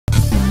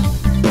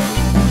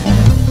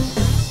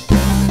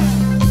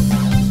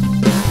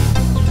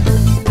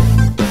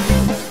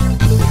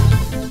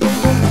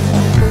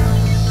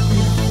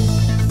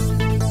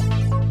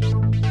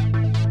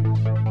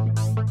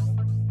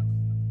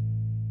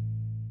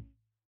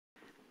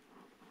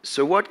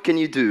So what can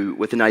you do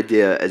with an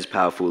idea as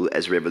powerful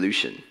as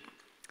revolution?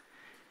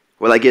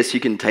 Well, I guess you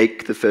can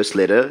take the first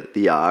letter,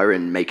 the R,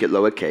 and make it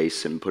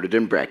lowercase and put it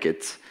in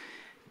brackets.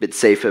 A bit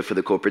safer for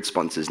the corporate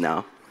sponsors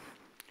now.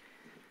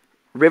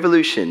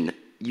 Revolution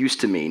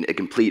used to mean a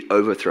complete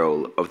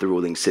overthrow of the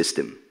ruling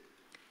system.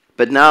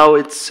 But now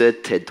it's a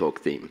TED Talk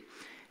theme.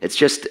 It's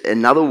just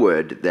another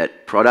word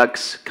that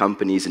products,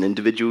 companies, and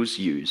individuals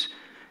use,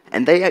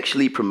 and they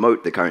actually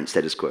promote the current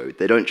status quo.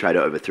 They don't try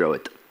to overthrow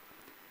it.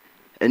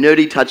 A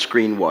nerdy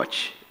touchscreen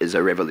watch is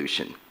a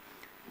revolution.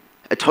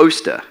 A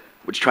toaster,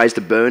 which tries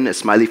to burn a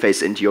smiley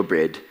face into your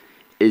bread,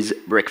 is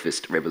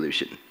breakfast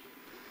revolution.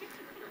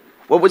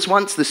 What was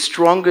once the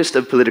strongest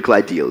of political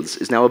ideals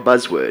is now a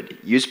buzzword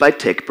used by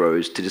tech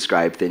bros to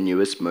describe their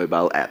newest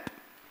mobile app.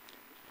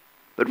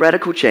 But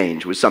radical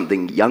change was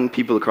something young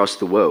people across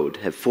the world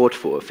have fought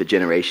for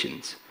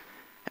generations.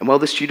 And while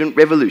the student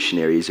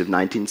revolutionaries of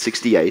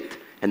 1968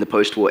 and the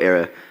post-war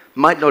era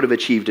might not have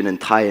achieved an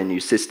entire new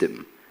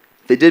system,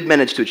 they did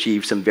manage to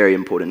achieve some very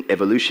important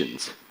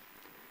evolutions.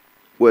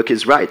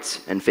 Workers'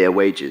 rights and fair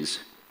wages,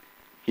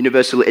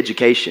 universal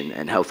education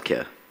and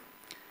healthcare,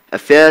 a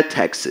fair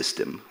tax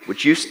system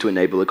which used to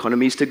enable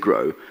economies to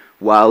grow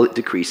while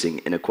decreasing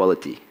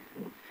inequality.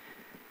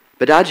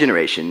 But our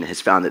generation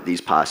has found that these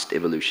past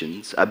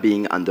evolutions are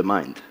being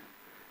undermined.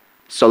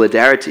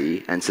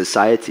 Solidarity and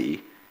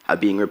society are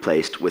being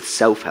replaced with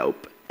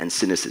self-help and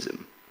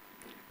cynicism.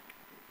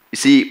 You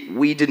see,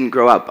 we didn't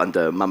grow up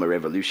under Mama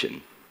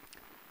Revolution.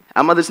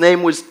 Our mother's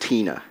name was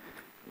Tina.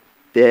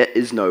 There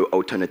is no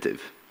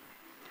alternative.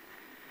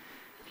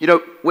 You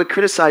know, we're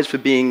criticized for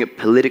being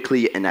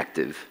politically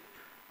inactive.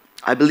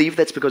 I believe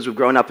that's because we've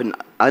grown up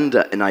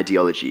under an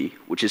ideology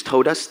which has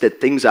told us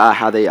that things are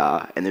how they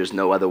are and there's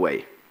no other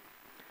way.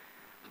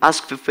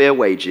 Ask for fair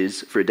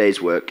wages for a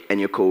day's work and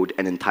you're called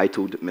an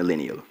entitled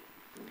millennial.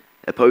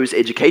 Oppose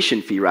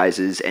education fee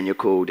rises and you're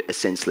called a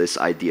senseless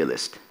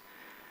idealist.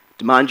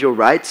 Demand your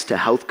rights to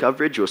health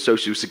coverage or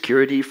social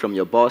security from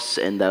your boss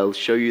and they'll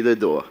show you the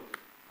door.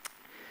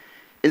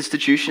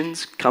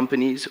 Institutions,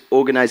 companies,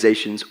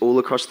 organizations all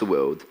across the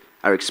world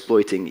are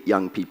exploiting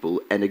young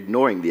people and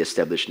ignoring the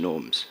established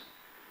norms.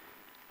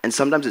 And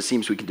sometimes it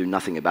seems we can do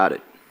nothing about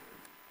it.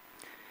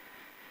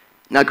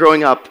 Now,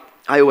 growing up,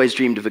 I always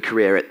dreamed of a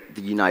career at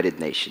the United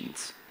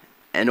Nations,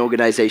 an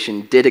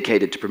organization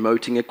dedicated to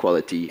promoting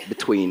equality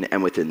between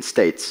and within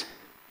states.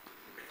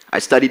 I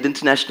studied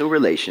international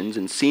relations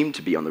and seemed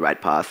to be on the right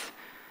path,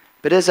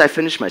 but as I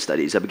finished my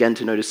studies, I began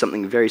to notice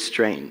something very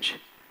strange.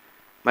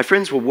 My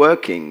friends were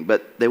working,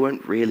 but they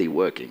weren't really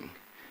working.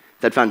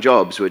 They'd found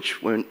jobs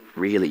which weren't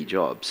really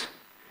jobs.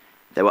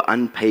 They were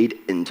unpaid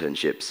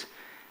internships,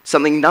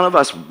 something none of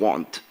us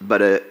want,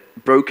 but a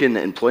broken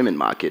employment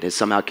market has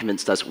somehow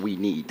convinced us we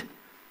need.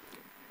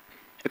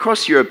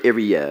 Across Europe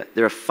every year,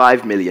 there are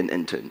 5 million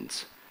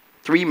interns,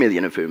 3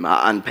 million of whom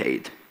are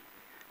unpaid.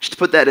 Just to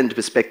put that into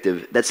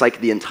perspective, that's like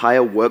the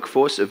entire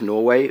workforce of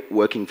Norway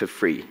working for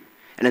free,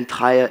 an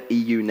entire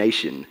EU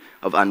nation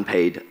of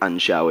unpaid,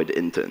 unshowered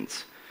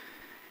interns.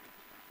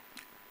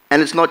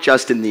 And it's not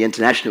just in the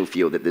international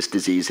field that this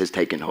disease has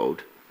taken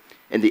hold.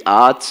 In the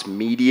arts,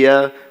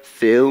 media,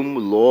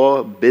 film,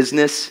 law,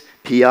 business,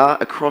 PR,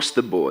 across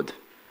the board,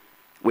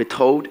 we're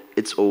told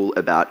it's all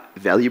about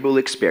valuable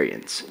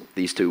experience,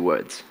 these two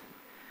words.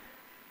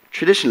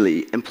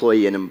 Traditionally,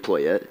 employee and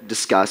employer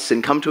discuss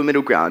and come to a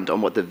middle ground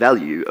on what the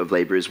value of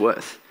labor is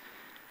worth.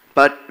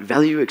 But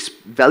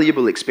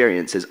valuable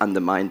experience has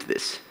undermined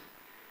this.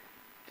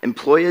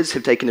 Employers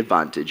have taken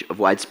advantage of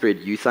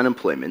widespread youth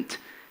unemployment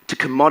to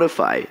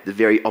commodify the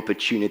very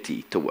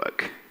opportunity to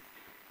work.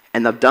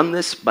 And they've done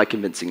this by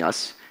convincing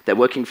us that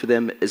working for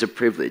them is a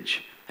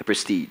privilege, a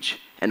prestige,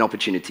 an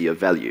opportunity of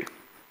value.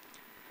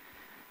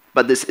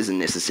 But this isn't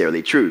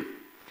necessarily true.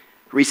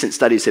 Recent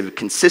studies have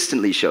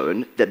consistently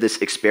shown that this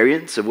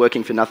experience of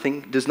working for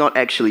nothing does not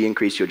actually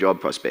increase your job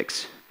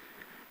prospects.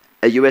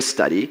 A US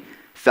study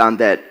found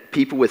that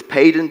people with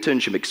paid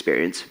internship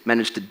experience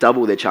managed to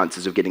double their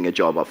chances of getting a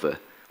job offer,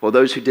 while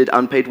those who did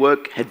unpaid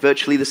work had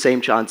virtually the same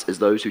chance as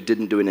those who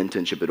didn't do an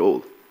internship at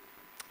all.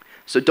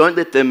 So don't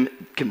let them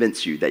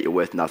convince you that you're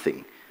worth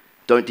nothing.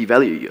 Don't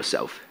devalue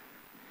yourself.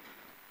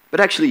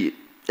 But actually,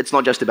 it's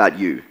not just about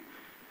you.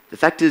 The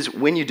fact is,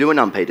 when you do an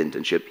unpaid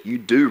internship, you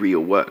do real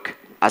work.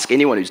 Ask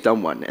anyone who's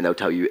done one, and they'll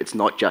tell you it's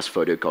not just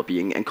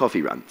photocopying and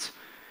coffee runs.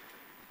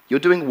 You're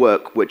doing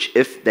work which,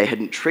 if they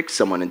hadn't tricked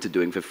someone into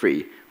doing for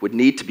free, would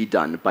need to be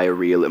done by a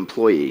real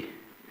employee.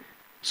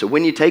 So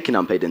when you take an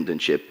unpaid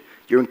internship,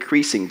 you're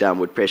increasing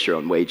downward pressure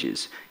on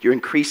wages. You're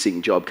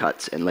increasing job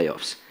cuts and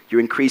layoffs. You're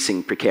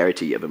increasing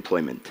precarity of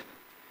employment.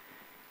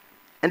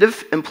 And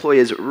if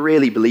employers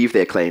really believe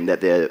their claim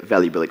that their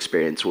valuable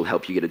experience will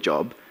help you get a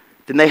job,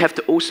 then they have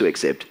to also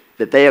accept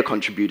that they are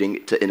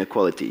contributing to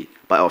inequality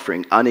by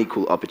offering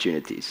unequal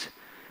opportunities.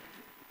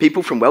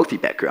 People from wealthy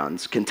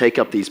backgrounds can take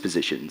up these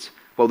positions,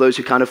 while those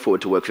who can't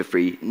afford to work for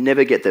free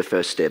never get their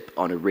first step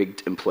on a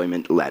rigged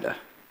employment ladder.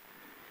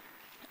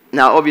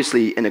 Now,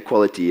 obviously,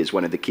 inequality is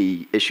one of the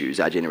key issues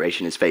our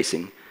generation is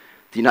facing,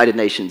 The United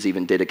Nations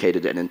even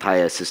dedicated an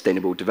entire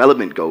Sustainable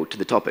Development Goal to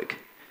the topic.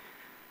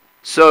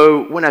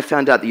 So when I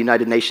found out the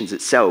United Nations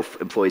itself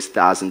employs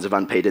thousands of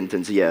unpaid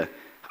interns a year,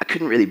 I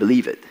couldn't really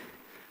believe it.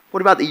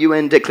 What about the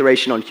UN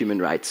Declaration on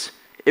Human Rights?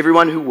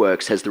 Everyone who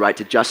works has the right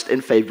to just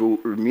and favorable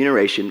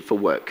remuneration for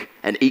work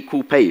and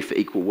equal pay for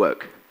equal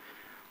work.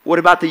 What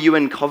about the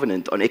UN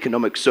Covenant on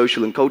Economic,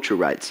 Social and Cultural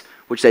Rights,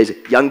 which says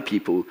young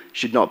people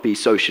should not be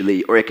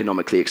socially or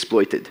economically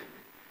exploited?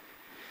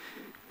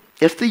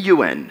 If the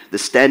UN, the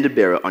standard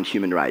bearer on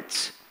human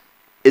rights,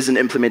 isn't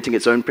implementing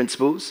its own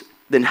principles,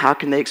 then how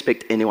can they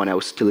expect anyone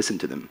else to listen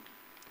to them?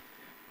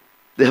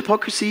 The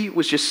hypocrisy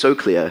was just so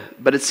clear,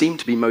 but it seemed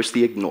to be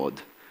mostly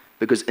ignored,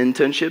 because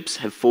internships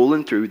have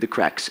fallen through the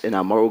cracks in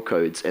our moral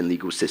codes and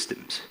legal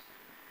systems.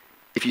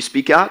 If you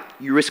speak out,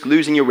 you risk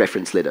losing your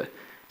reference letter,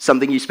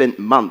 something you spent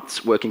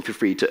months working for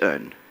free to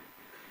earn.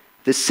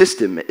 This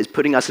system is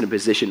putting us in a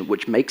position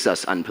which makes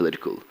us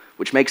unpolitical,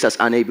 which makes us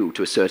unable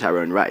to assert our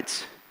own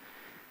rights.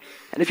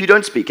 And if you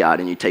don't speak out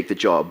and you take the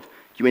job,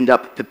 you end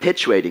up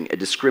perpetuating a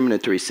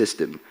discriminatory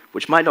system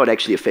which might not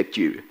actually affect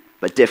you,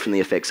 but definitely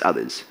affects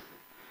others.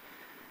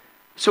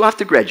 So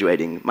after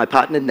graduating, my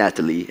partner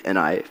Nathalie and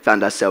I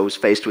found ourselves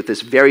faced with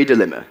this very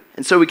dilemma,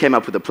 and so we came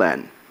up with a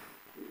plan.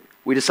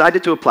 We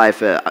decided to apply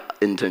for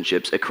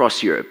internships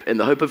across Europe in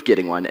the hope of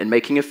getting one and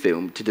making a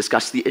film to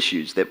discuss the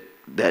issues that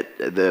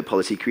the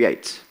policy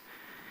creates.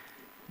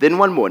 Then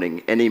one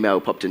morning, an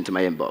email popped into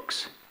my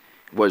inbox.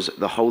 It was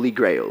the Holy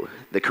Grail,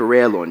 the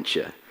career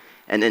launcher,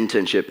 an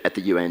internship at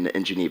the UN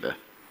in Geneva.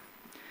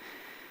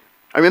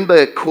 I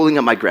remember calling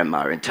up my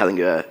grandma and telling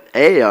her,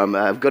 hey,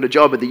 I've got a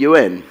job at the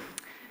UN.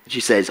 And she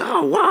says,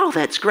 oh, wow,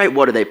 that's great.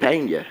 What are they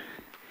paying you?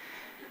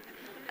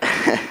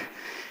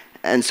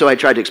 And so I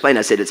tried to explain.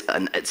 I said,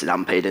 it's an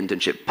unpaid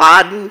internship.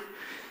 Pardon?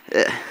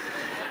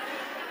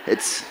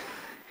 It's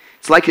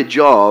like a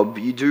job.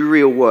 You do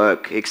real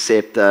work,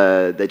 except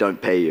they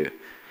don't pay you.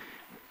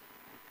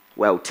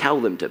 Well, tell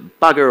them to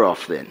bugger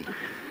off then.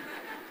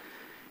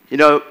 You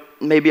know,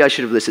 maybe I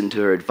should have listened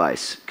to her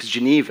advice, because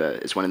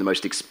Geneva is one of the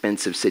most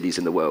expensive cities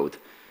in the world.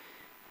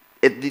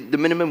 The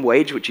minimum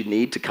wage which you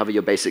need to cover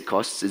your basic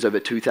costs is over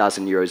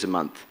 2,000 euros a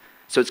month,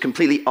 so it's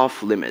completely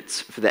off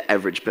limits for the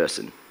average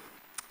person.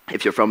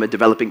 If you're from a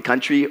developing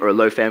country or a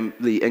low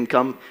family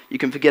income, you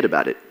can forget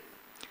about it.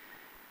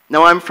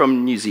 Now, I'm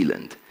from New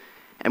Zealand,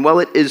 and while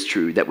it is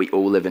true that we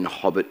all live in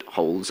hobbit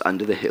holes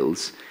under the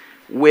hills,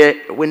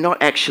 we're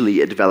not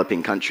actually a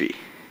developing country.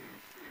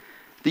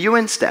 The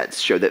UN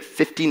stats show that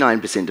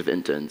 59% of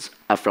interns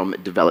are from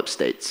developed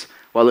states,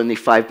 while only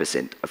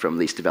 5% are from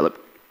least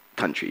developed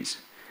countries.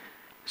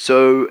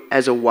 So,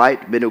 as a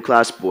white,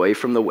 middle-class boy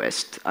from the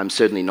West, I'm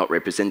certainly not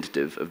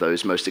representative of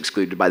those most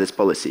excluded by this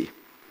policy.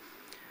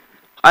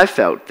 I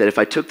felt that if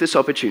I took this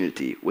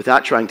opportunity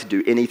without trying to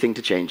do anything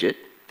to change it,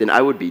 then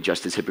I would be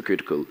just as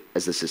hypocritical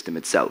as the system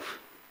itself.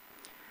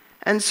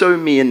 And so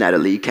me and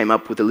Nathalie came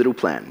up with a little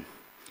plan.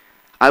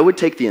 I would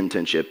take the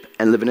internship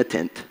and live in a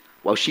tent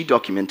while she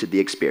documented the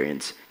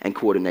experience and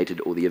coordinated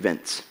all the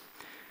events.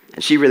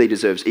 And she really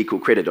deserves equal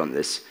credit on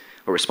this,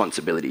 or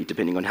responsibility,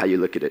 depending on how you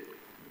look at it.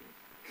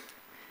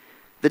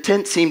 The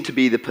tent seemed to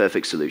be the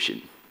perfect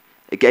solution.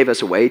 It gave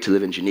us a way to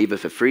live in Geneva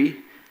for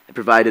free, it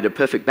provided a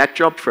perfect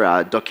backdrop for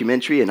our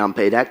documentary and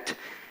Unpaid Act,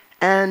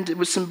 and it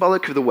was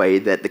symbolic of the way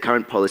that the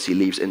current policy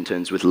leaves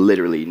interns with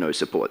literally no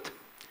support.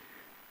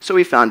 So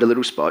we found a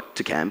little spot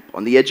to camp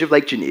on the edge of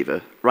Lake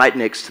Geneva, right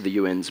next to the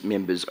UN's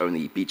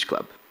members-only beach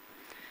club.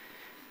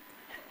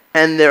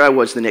 And there I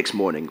was the next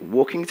morning,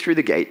 walking through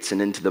the gates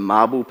and into the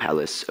marble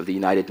palace of the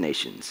United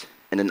Nations,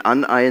 in an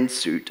unironed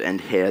suit and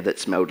hair that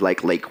smelled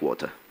like lake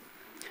water.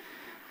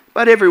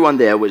 But everyone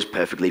there was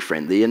perfectly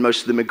friendly, and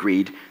most of them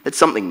agreed that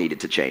something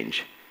needed to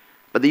change.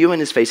 But the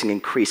UN is facing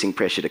increasing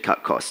pressure to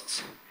cut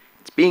costs.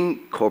 It's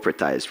being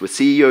corporatized, with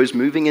CEOs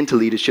moving into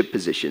leadership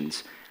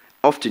positions,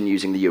 often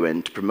using the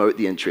UN to promote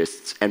the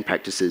interests and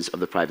practices of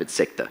the private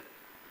sector.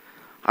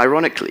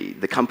 Ironically,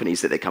 the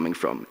companies that they're coming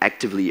from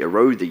actively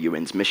erode the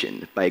UN's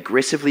mission by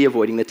aggressively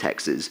avoiding the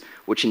taxes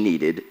which are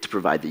needed to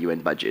provide the UN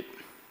budget.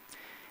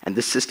 And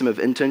this system of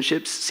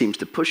internships seems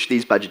to push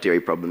these budgetary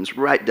problems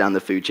right down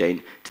the food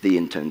chain to the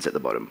interns at the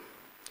bottom.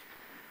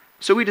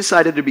 So we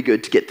decided it'd be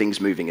good to get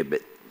things moving a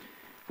bit.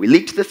 We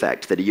leaked the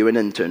fact that a UN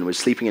intern was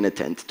sleeping in a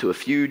tent to a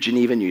few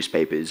Geneva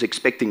newspapers,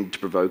 expecting to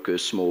provoke a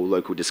small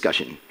local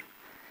discussion.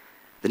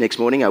 The next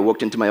morning, I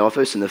walked into my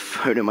office and the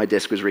phone on my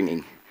desk was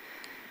ringing.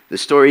 The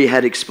story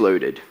had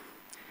exploded.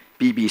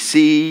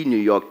 BBC, New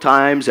York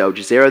Times,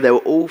 Aotearoa, they were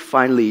all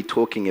finally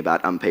talking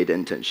about unpaid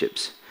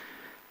internships.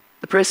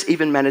 The press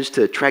even managed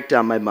to track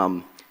down my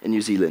mum in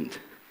New Zealand.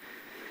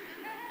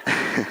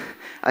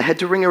 I had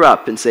to ring her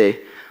up and say,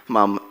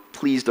 Mum,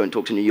 please don't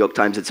talk to New York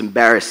Times, it's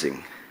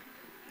embarrassing.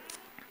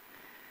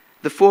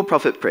 The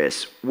for-profit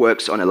press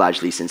works on a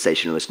largely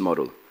sensationalist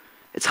model.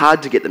 It's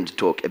hard to get them to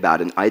talk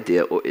about an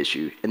idea or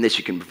issue unless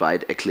you can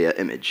provide a clear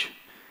image.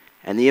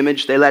 And the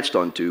image they latched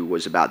onto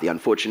was about the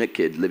unfortunate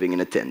kid living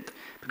in a tent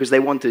because they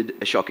wanted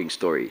a shocking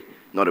story,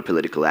 not a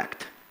political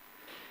act.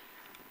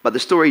 But the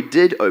story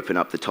did open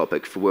up the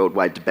topic for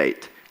worldwide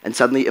debate, and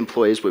suddenly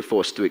employers were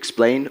forced to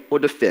explain or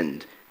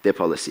defend their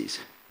policies.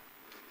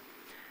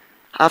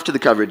 After the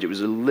coverage, it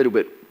was a little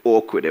bit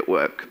awkward at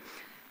work,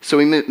 so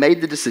we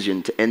made the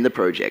decision to end the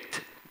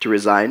project, to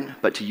resign,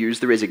 but to use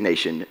the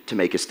resignation to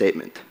make a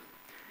statement.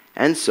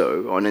 And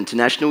so, on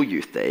International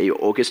Youth Day,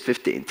 August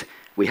 15th,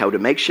 we held a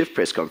makeshift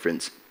press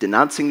conference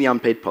denouncing the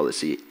unpaid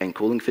policy and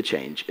calling for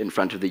change in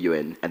front of the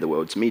UN and the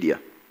world's media.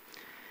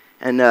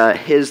 And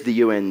here's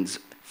the UN's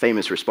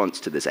famous response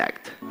to this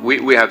act.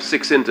 We have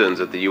 6 interns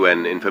at the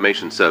UN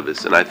Information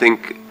Service, and I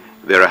think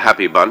they're a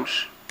happy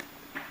bunch.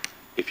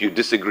 If you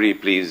disagree,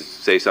 please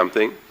say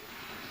something.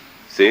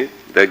 See?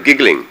 They're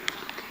giggling.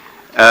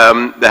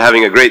 They're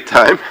having a great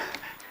time.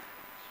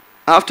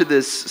 After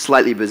this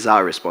slightly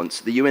bizarre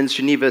response, the UN's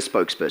Geneva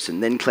spokesperson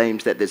then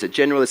claimed that there's a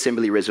General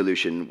Assembly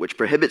resolution which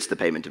prohibits the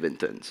payment of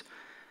interns.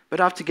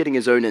 But after getting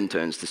his own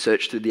interns to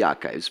search through the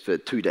archives for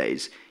 2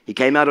 days, he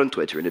came out on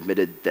Twitter and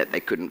admitted that they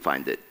couldn't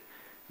find it,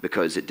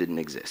 because it didn't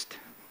exist.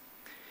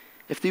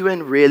 If the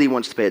UN really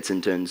wants to pay its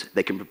interns,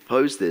 they can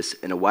propose this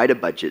in a wider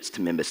budget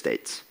to member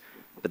states,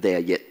 but they are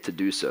yet to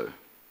do so.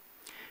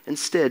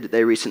 Instead,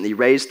 they recently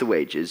raised the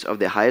wages of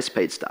their highest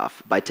paid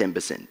staff by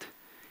 10%.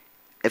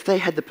 If they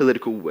had the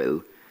political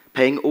will,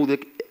 paying all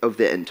of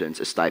their interns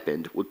a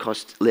stipend would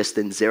cost less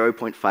than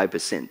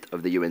 0.5%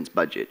 of the UN's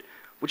budget,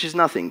 which is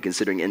nothing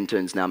considering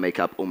interns now make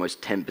up almost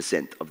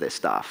 10% of their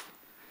staff.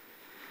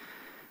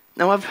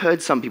 Now, I've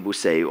heard some people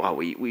say, oh,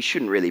 we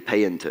shouldn't really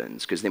pay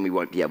interns because then we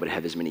won't be able to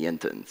have as many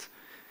interns.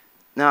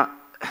 Now,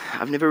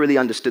 I've never really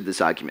understood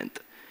this argument.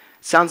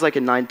 It sounds like a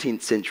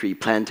 19th century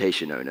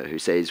plantation owner who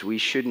says we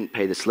shouldn't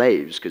pay the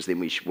slaves because then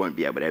we won't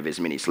be able to have as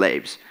many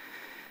slaves.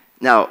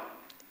 Now,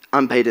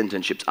 unpaid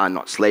internships are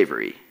not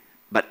slavery,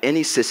 but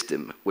any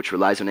system which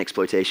relies on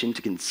exploitation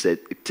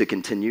to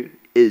continue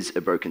is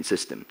a broken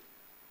system.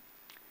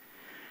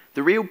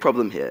 The real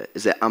problem here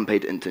is that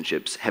unpaid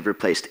internships have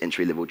replaced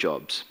entry-level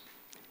jobs.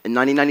 In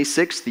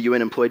 1996, the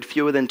UN employed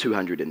fewer than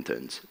 200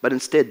 interns, but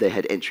instead they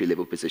had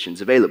entry-level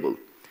positions available.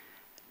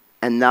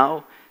 And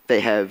now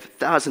they have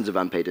thousands of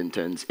unpaid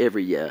interns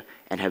every year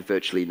and have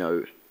virtually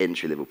no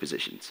entry-level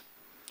positions.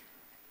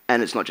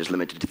 And it's not just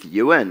limited to the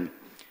UN.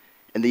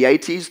 In the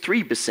 80s,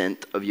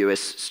 3% of US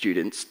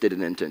students did an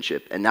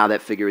internship, and now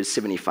that figure is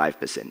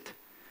 75%.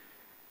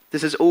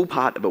 This is all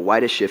part of a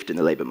wider shift in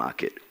the labor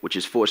market, which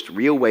has forced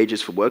real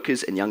wages for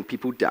workers and young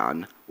people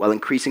down, while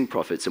increasing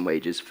profits and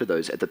wages for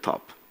those at the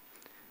top.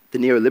 The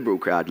neoliberal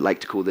crowd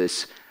like to call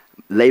this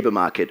labor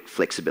market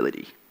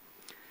flexibility.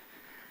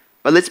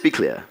 But let's be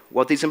clear,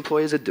 what these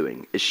employers are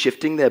doing is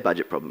shifting their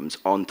budget problems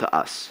onto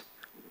us.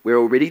 We're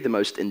already the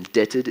most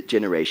indebted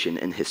generation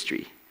in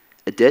history.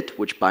 A debt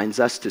which binds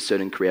us to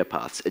certain career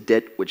paths, a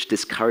debt which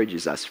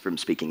discourages us from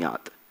speaking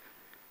out.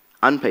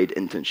 Unpaid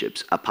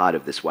internships are part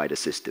of this wider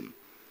system.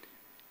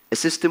 A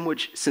system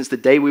which, since the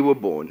day we were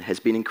born, has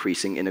been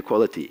increasing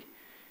inequality.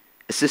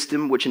 A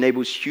system which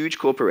enables huge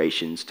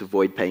corporations to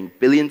avoid paying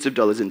billions of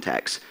dollars in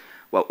tax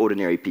while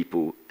ordinary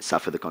people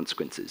suffer the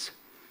consequences.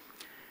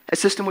 A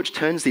system which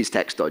turns these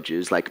tax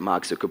dodgers like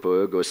Mark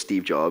Zuckerberg or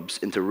Steve Jobs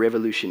into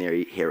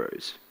revolutionary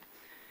heroes.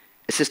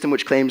 A system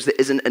which claims there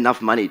isn't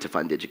enough money to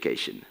fund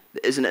education,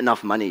 there isn't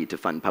enough money to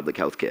fund public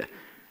healthcare,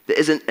 there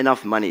isn't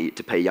enough money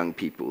to pay young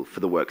people for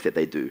the work that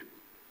they do.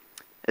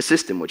 A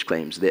system which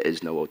claims there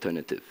is no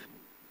alternative.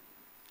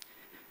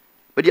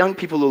 But young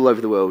people all over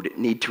the world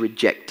need to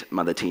reject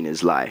Mother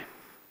Tina's lie.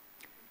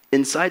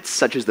 Insights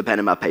such as the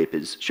Panama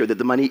Papers show that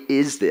the money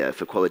is there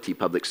for quality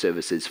public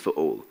services for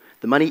all.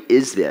 The money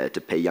is there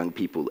to pay young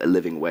people a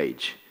living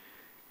wage.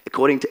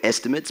 According to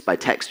estimates by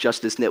Tax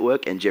Justice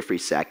Network and Jeffrey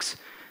Sachs,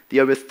 the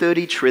over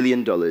 $30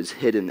 trillion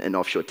hidden in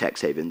offshore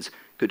tax havens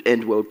could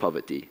end world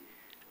poverty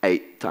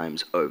 8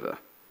 times over.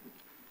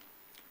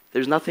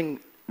 There's nothing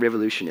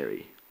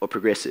revolutionary or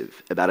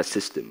progressive about a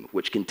system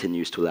which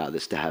continues to allow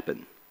this to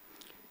happen.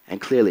 And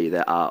clearly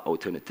there are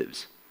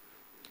alternatives.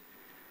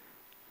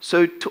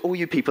 So to all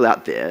you people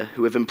out there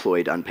who have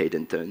employed unpaid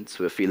interns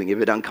who are feeling a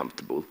bit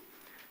uncomfortable,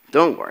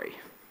 don't worry.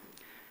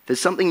 There's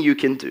something you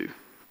can do.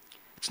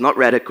 It's not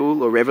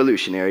radical or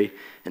revolutionary.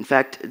 In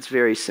fact, it's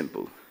very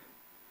simple.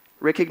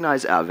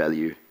 Recognize our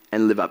value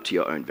and live up to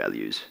your own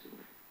values.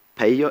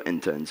 Pay your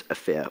interns a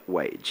fair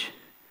wage.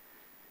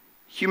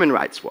 Human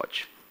Rights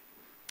Watch.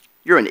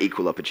 You're an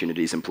equal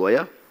opportunities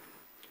employer.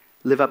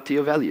 Live up to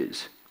your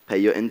values. Pay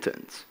your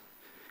interns.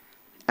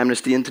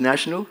 Amnesty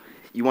International.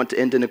 You want to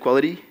end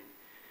inequality?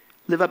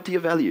 Live up to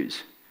your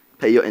values.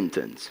 Pay your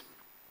interns.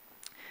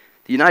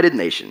 The United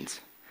Nations.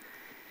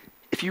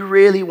 If you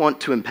really want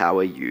to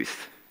empower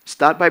youth,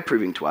 start by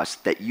proving to us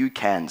that you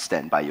can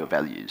stand by your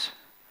values.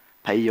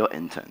 Pay your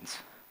interns.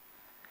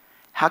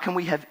 How can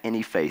we have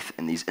any faith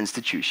in these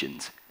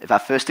institutions if our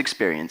first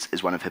experience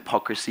is one of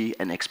hypocrisy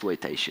and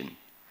exploitation?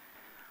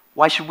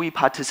 Why should we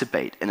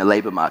participate in a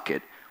labor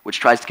market which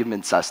tries to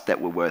convince us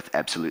that we're worth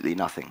absolutely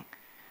nothing?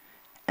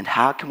 And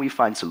how can we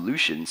find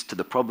solutions to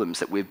the problems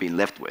that we've been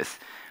left with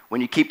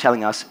when you keep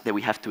telling us that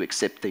we have to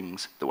accept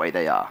things the way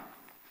they are?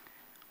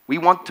 We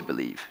want to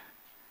believe.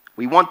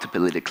 We want to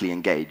politically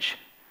engage.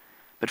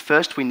 But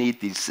first, we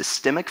need these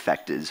systemic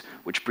factors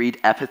which breed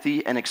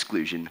apathy and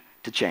exclusion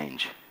to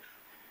change.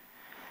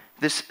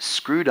 This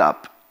screwed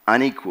up,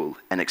 unequal,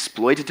 and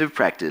exploitative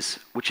practice,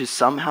 which has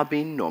somehow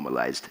been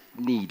normalized,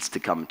 needs to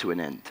come to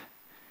an end.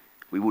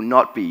 We will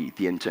not be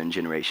the intern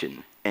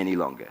generation any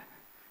longer.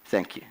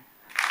 Thank you.